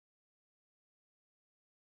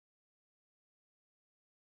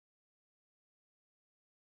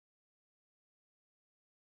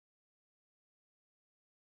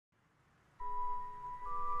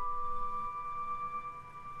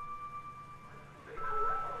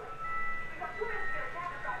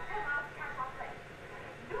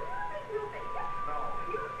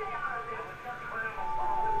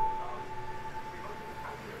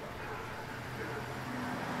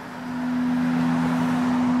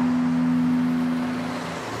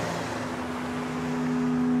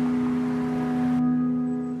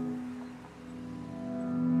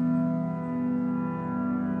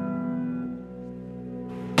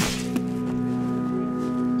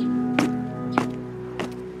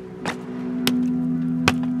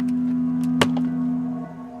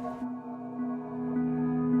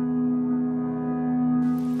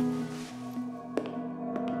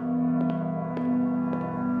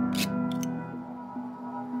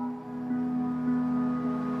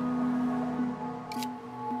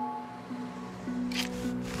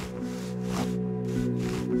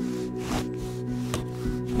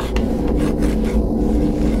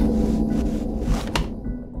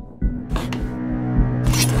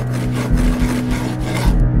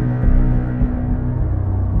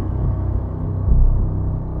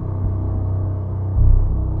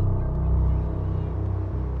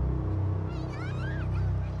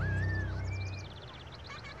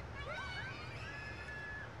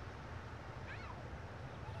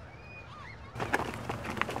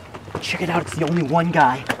check it out. It's the only one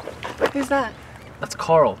guy. Who's that? That's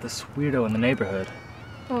Carl, this weirdo in the neighborhood.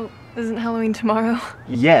 Well, isn't Halloween tomorrow?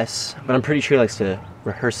 Yes, but I'm pretty sure he likes to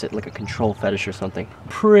rehearse it like a control fetish or something.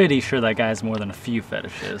 Pretty sure that guy has more than a few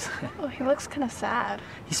fetishes. Oh, he looks kind of sad.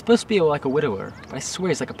 He's supposed to be like a widower, but I swear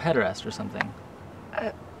he's like a pederast or something.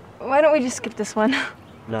 Why don't we just skip this one?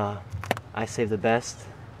 Nah, I saved the best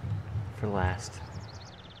for last.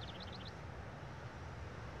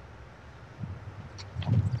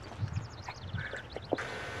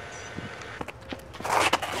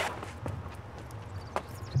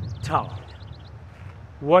 Todd,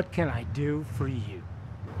 what can I do for you?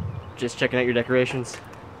 Just checking out your decorations.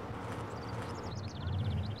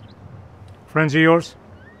 Friends of yours?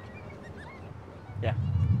 Yeah.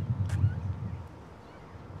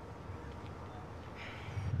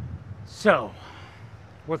 So,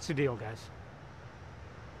 what's the deal, guys?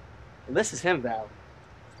 This is him, Val.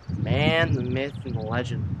 Man, the myth, and the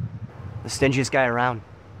legend. The stingiest guy around.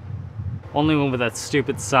 Only one with that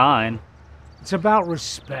stupid sign. It's about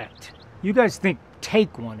respect. You guys think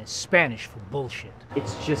take one is Spanish for bullshit.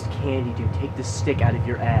 It's just candy, dude. Take the stick out of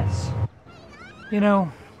your ass. You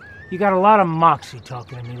know, you got a lot of moxie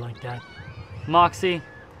talking to me like that. Moxie?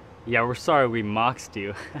 Yeah, we're sorry we moxed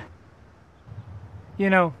you.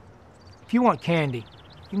 You know, if you want candy,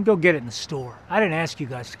 you can go get it in the store. I didn't ask you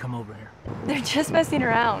guys to come over here. They're just messing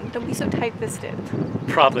around. Don't be so tight-fisted.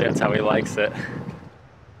 Probably that's how he likes it.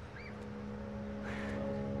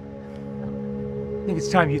 I think it's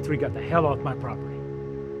time you three got the hell off my property.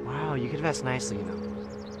 Wow, you could have asked nicely, you know.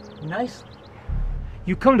 Nicely.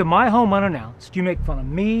 You come to my home unannounced, you make fun of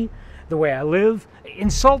me, the way I live,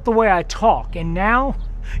 insult the way I talk, and now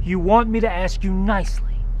you want me to ask you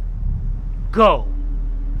nicely. Go.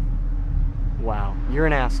 Wow, you're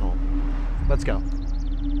an asshole. Let's go.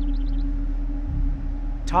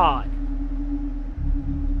 Todd.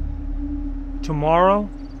 Tomorrow,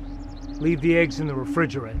 leave the eggs in the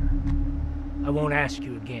refrigerator. I won't ask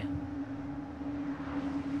you again.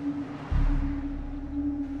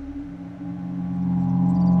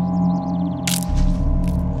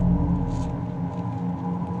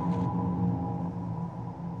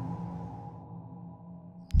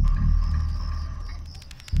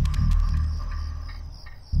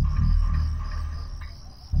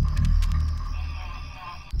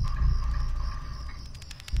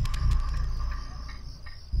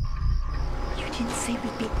 You didn't say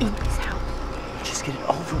we'd be in his house. Just get it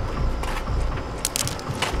over with.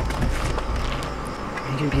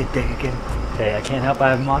 Are you gonna be a dick again? Hey, I can't help I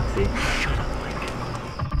have moxie. Shut up, Mike.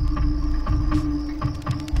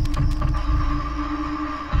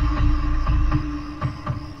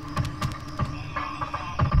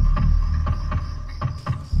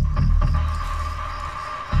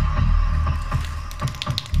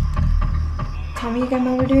 Tell me again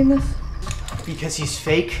why we're doing this? Because he's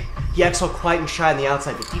fake. He acts all quiet and shy on the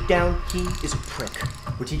outside, but deep down, he is a prick.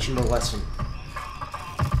 We're teaching him a lesson.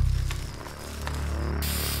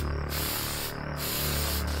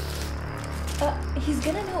 He's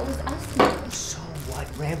gonna know it was us now. So what?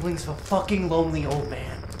 Ramblings of a fucking lonely old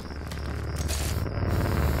man.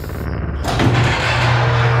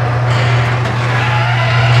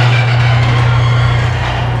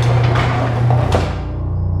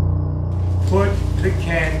 Put the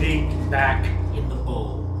candy back in the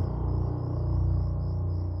bowl.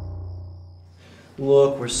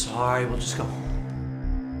 Look, we're sorry. We'll just go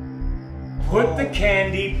home. Put the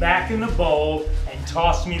candy back in the bowl and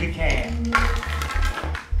toss me the can.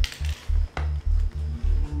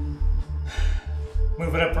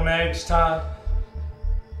 Move it up from eggs, Todd.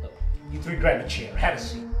 You three grab a chair. Have a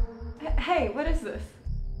seat. Hey, what is this?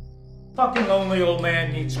 Fucking lonely old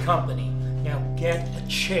man needs company. Now get a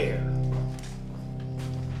chair.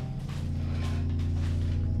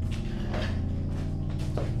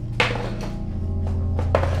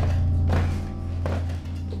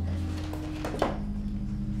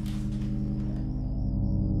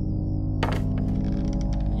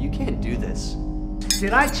 You can't do this.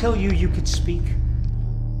 Did I tell you you could speak?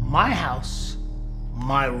 My house,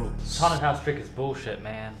 my rules. Haunted house trick is bullshit,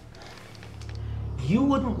 man. You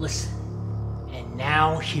wouldn't listen, and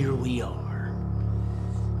now here we are.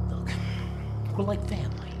 Look, we're like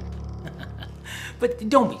family. But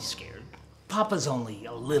don't be scared. Papa's only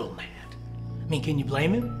a little mad. I mean, can you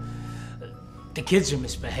blame him? The kids are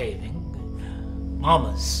misbehaving.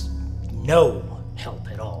 Mama's no help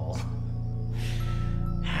at all.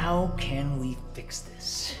 How can we fix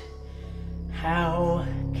this? How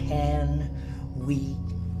can we?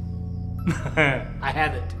 I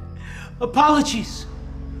have it. Apologies.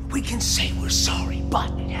 We can say we're sorry,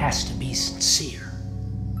 but it has to be sincere.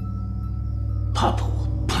 Papa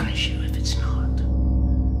will punish you if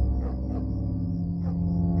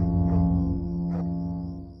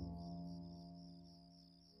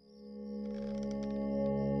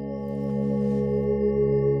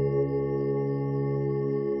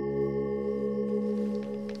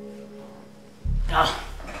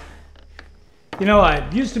You know, I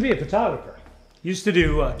used to be a photographer. Used to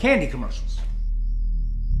do candy commercials.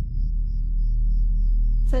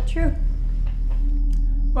 Is that true?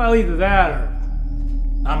 Well, either that or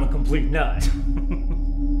I'm a complete nut.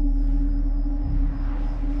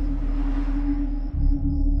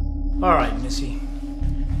 All right, Missy.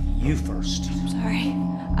 You first. Sorry.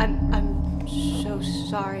 I'm so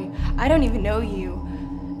sorry. I don't even know you.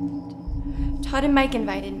 Todd and Mike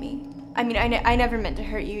invited me. I mean, I never meant to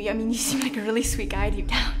hurt you. I mean, you seem like a really sweet guy deep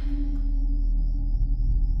down.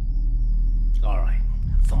 All right,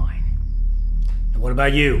 fine. And what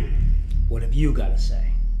about you? What have you got to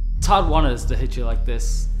say? Todd wanted us to hit you like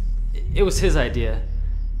this. It was his idea.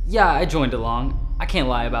 Yeah, I joined along. I can't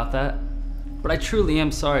lie about that. But I truly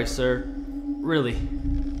am sorry, sir. Really.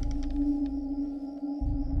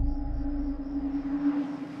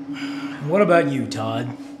 And what about you, Todd?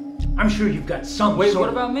 I'm sure you've got some Wait, sort what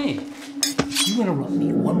about me? If you interrupt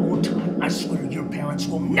me one more time, I swear your parents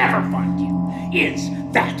will never find you. Is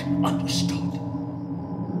that understood?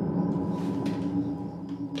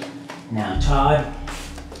 Now, Todd,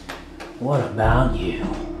 what about you?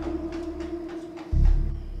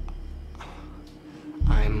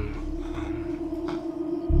 I'm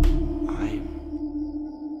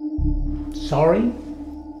Sorry?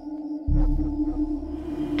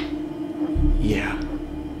 Yeah.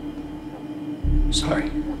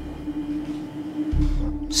 Sorry.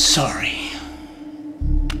 Sorry.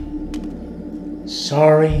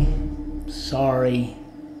 Sorry. Sorry.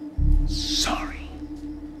 Sorry.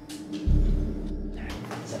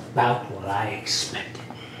 That's about what I expected.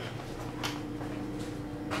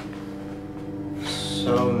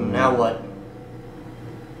 So now what?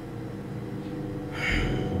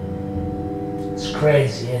 It's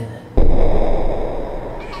crazy, isn't it?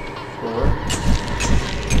 Or?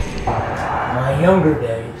 My younger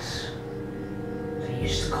days, they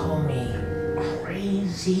used to call me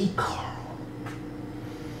Crazy Carl.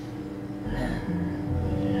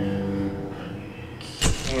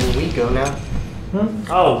 Can we go now?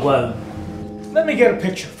 Oh, well, let me get a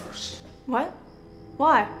picture first. What?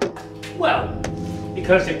 Why? Well,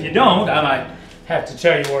 because if you don't, I might have to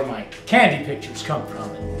tell you where my candy pictures come from.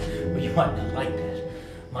 And, well, you might not like that.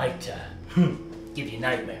 Might give you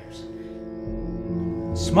nightmares.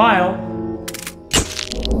 Smile.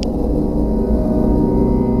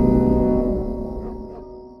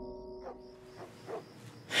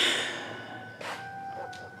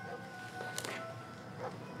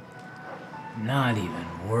 Not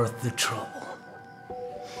even worth the trouble.